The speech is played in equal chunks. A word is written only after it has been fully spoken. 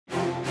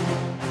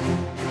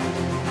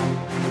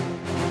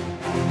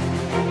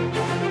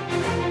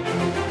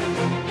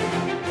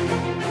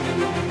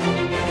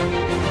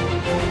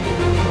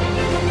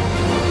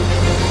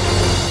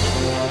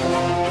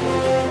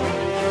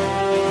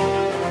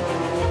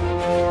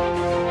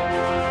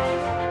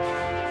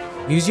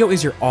Musio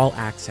is your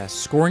all-access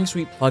scoring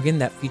suite plugin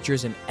that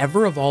features an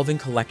ever-evolving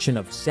collection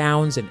of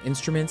sounds and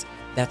instruments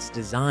that's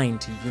designed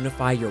to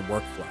unify your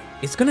workflow.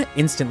 It's going to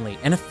instantly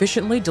and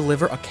efficiently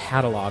deliver a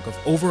catalog of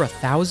over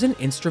 1,000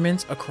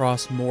 instruments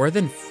across more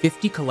than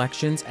 50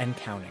 collections and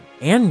counting.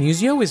 And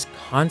Musio is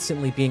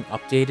constantly being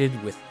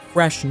updated with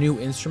fresh new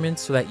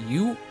instruments so that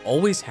you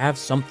always have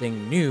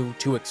something new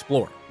to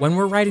explore. When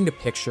we're writing to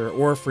picture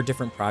or for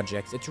different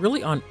projects, it's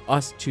really on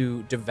us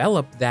to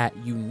develop that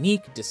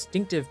unique,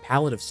 distinctive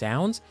palette of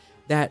sounds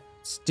that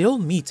still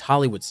meets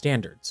Hollywood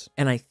standards.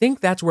 And I think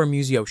that's where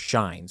Musio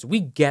shines. We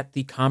get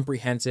the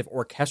comprehensive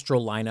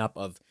orchestral lineup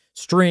of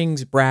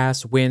strings,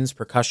 brass, winds,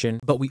 percussion,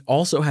 but we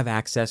also have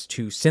access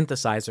to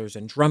synthesizers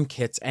and drum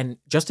kits and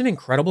just an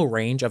incredible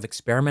range of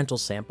experimental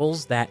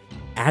samples that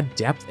add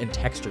depth and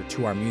texture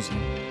to our music.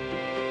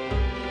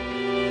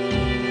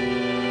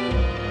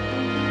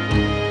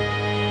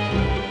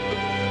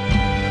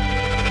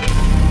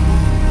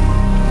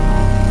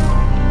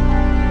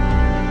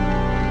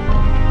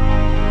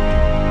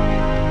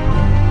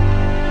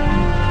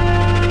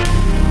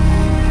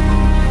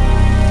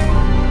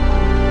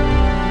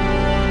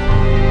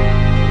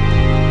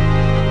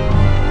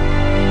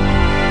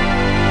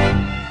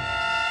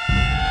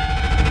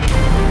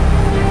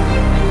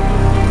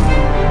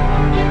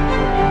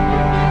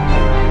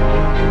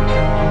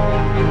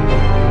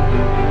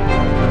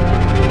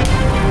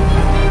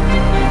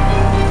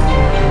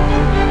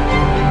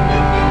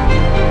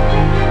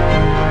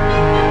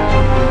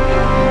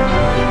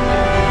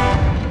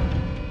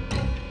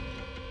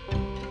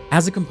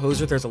 As a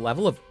composer, there's a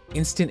level of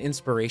instant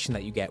inspiration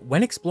that you get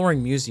when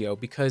exploring Musio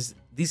because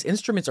these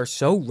instruments are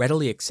so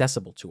readily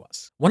accessible to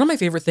us. One of my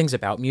favorite things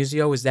about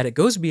Musio is that it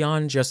goes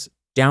beyond just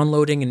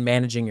downloading and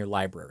managing your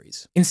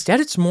libraries. Instead,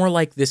 it's more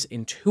like this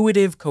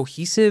intuitive,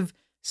 cohesive,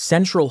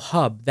 central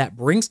hub that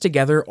brings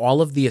together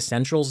all of the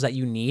essentials that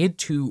you need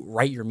to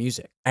write your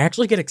music. I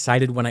actually get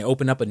excited when I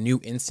open up a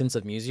new instance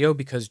of Musio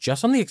because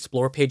just on the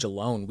Explore page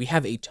alone, we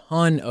have a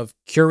ton of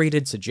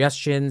curated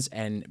suggestions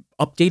and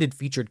updated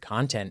featured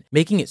content,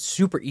 making it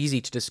super easy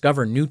to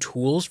discover new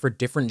tools for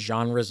different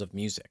genres of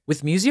music.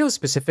 With Musio's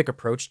specific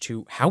approach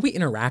to how we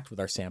interact with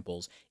our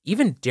samples,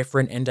 even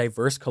different and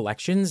diverse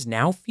collections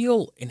now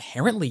feel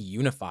inherently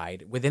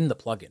unified within the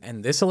plugin.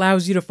 And this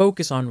allows you to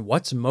focus on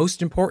what's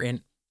most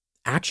important,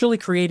 actually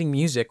creating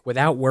music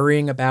without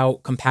worrying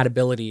about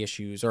compatibility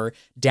issues or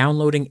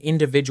downloading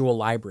individual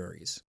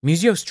libraries.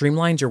 Musio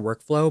streamlines your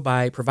workflow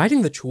by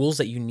providing the tools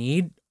that you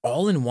need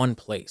all in one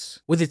place.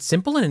 With its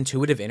simple and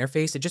intuitive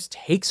interface, it just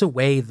takes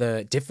away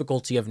the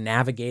difficulty of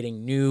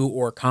navigating new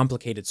or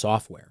complicated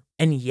software.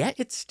 And yet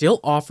it still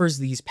offers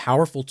these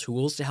powerful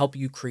tools to help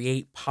you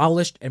create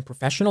polished and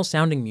professional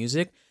sounding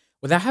music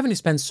without having to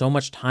spend so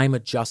much time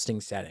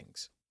adjusting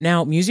settings.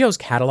 Now, Musio's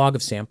catalog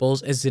of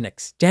samples is an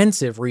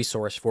extensive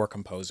resource for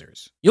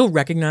composers. You'll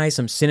recognize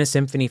some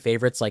Cine-Symphony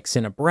favorites like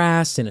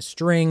Cine-Brass,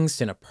 Cine-Strings,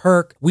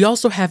 Cine-Perc. We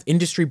also have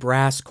Industry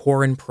Brass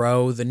Core and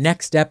Pro, the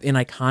next step in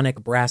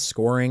iconic brass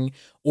scoring,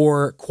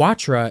 or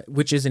Quatra,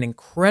 which is an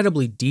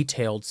incredibly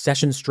detailed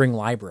session string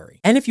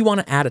library. And if you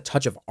want to add a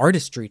touch of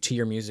artistry to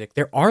your music,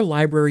 there are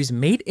libraries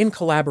made in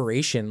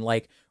collaboration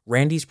like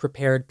Randy's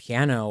Prepared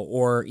Piano,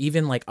 or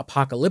even like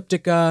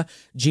Apocalyptica,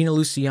 Gina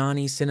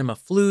Luciani Cinema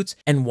Flutes,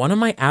 and one of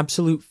my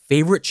absolute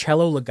favorite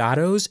cello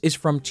legatos is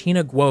from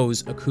Tina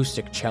Guo's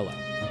acoustic cello.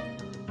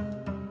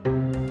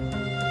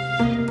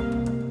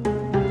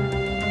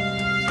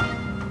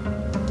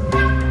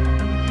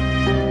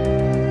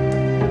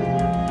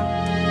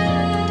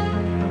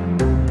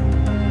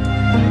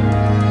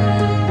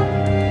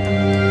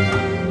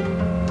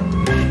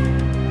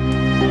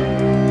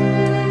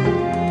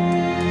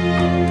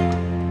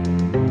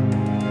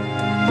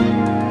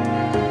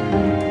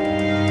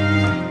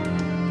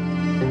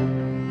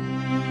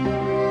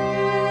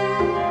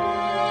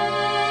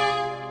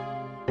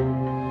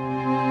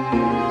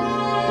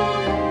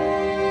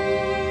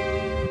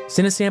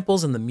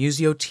 Cinesamples and the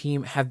Musio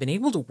team have been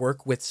able to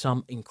work with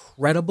some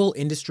incredible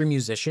industry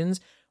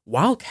musicians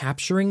while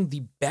capturing the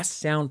best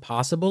sound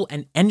possible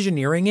and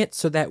engineering it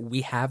so that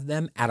we have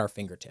them at our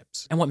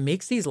fingertips. And what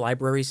makes these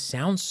libraries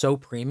sound so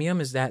premium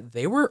is that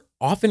they were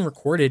often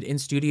recorded in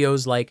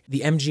studios like the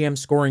MGM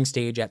scoring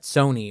stage at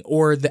Sony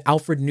or the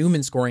Alfred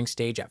Newman scoring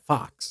stage at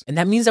Fox. And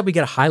that means that we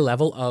get a high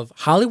level of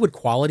Hollywood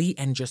quality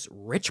and just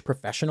rich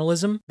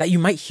professionalism that you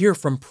might hear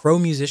from pro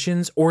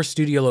musicians or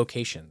studio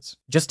locations.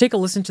 Just take a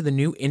listen to the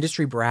new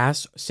Industry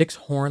Brass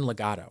 6-horn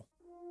legato.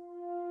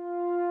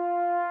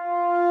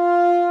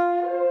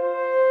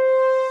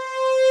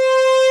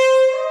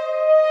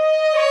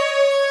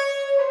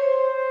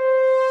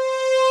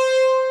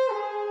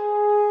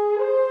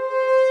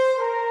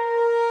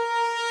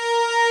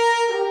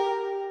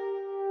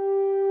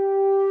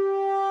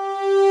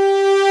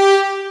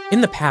 In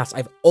the past,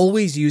 I've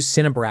always used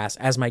Cinebrass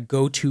as my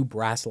go-to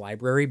brass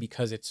library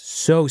because it's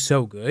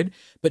so good.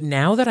 But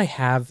now that I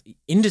have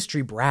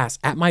Industry Brass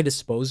at my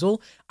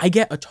disposal, I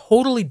get a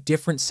totally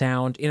different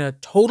sound in a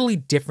totally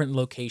different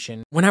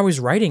location. When I was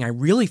writing, I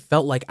really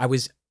felt like I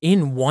was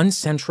in one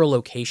central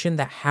location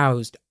that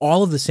housed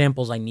all of the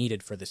samples I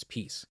needed for this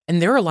piece.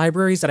 And there are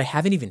libraries that I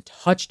haven't even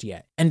touched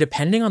yet. And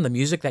depending on the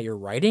music that you're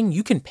writing,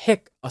 you can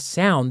pick a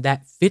sound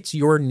that fits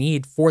your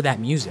need for that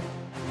music.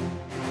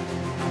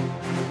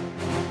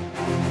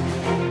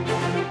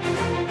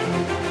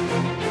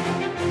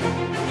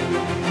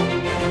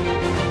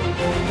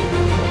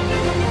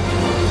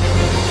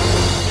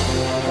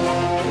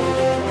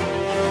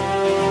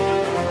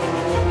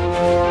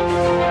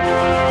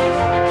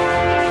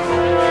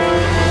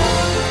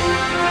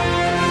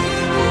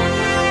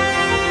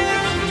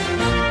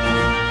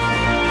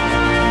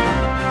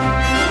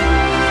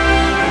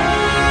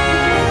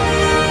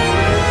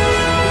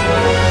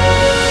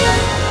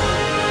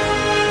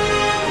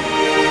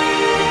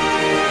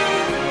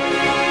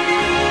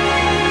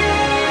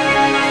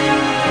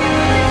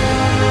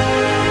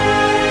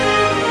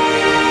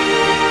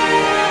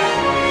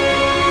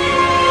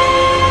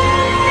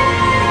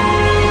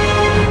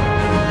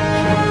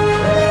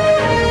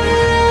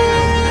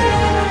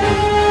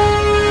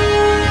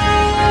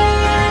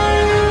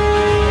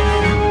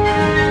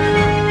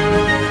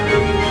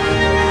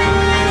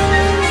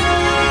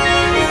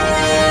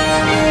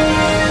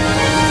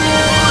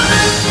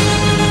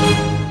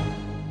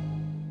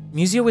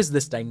 Musio is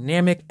this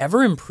dynamic,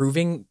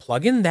 ever-improving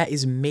plugin that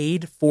is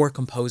made for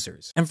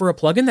composers. And for a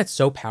plugin that's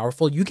so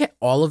powerful, you get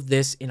all of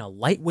this in a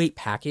lightweight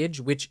package,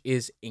 which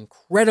is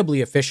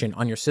incredibly efficient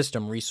on your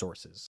system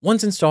resources.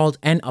 Once installed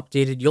and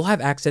updated, you'll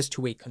have access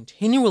to a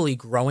continually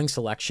growing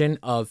selection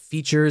of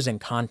features and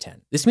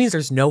content. This means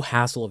there's no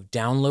hassle of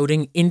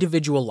downloading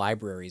individual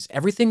libraries.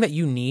 Everything that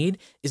you need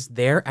is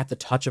there at the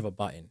touch of a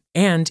button.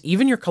 And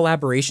even your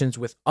collaborations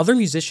with other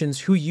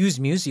musicians who use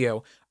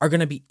Musio are going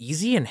to be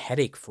easy and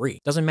headache-free.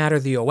 Doesn't matter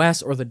the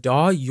OS or the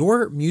DAW,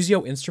 your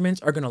Musio instruments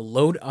are going to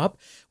load up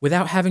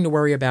without having to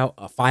worry about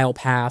a file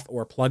path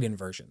or plugin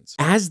versions.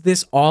 As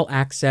this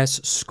all-access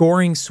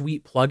scoring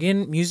suite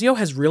plugin, Musio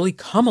has really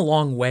come a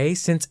long way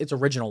since its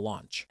original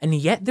launch. And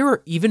yet there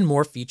are even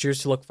more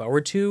features to look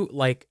forward to,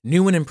 like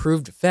new and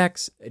improved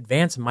effects,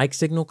 advanced mic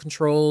signal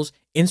controls,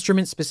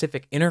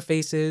 instrument-specific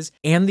interfaces,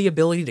 and the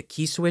ability to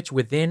key switch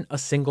within a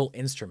single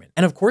instrument.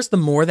 And of course, the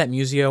more that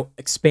Musio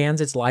expands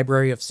its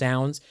library of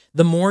sounds,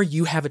 the more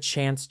you have a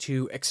chance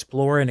to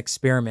explore and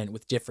experiment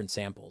with different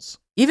samples.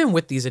 Even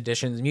with these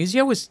additions,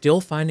 Musio is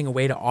still finding a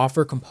way to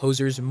offer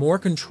composers more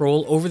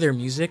control over their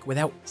music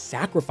without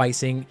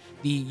sacrificing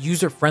the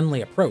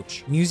user-friendly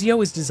approach.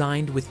 Musio is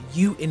designed with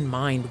you in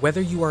mind,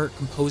 whether you are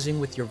composing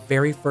with your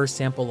very first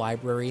sample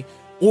library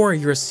or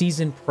you're a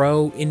seasoned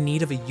pro in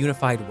need of a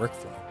unified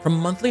workflow. From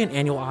monthly and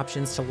annual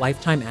options to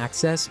lifetime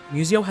access,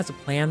 Musio has a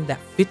plan that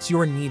fits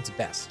your needs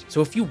best.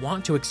 So if you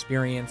want to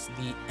experience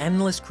the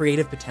endless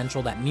creative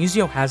potential that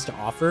Musio has to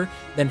offer,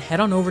 then head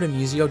on over to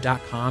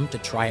musio.com to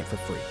try it for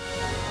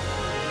free.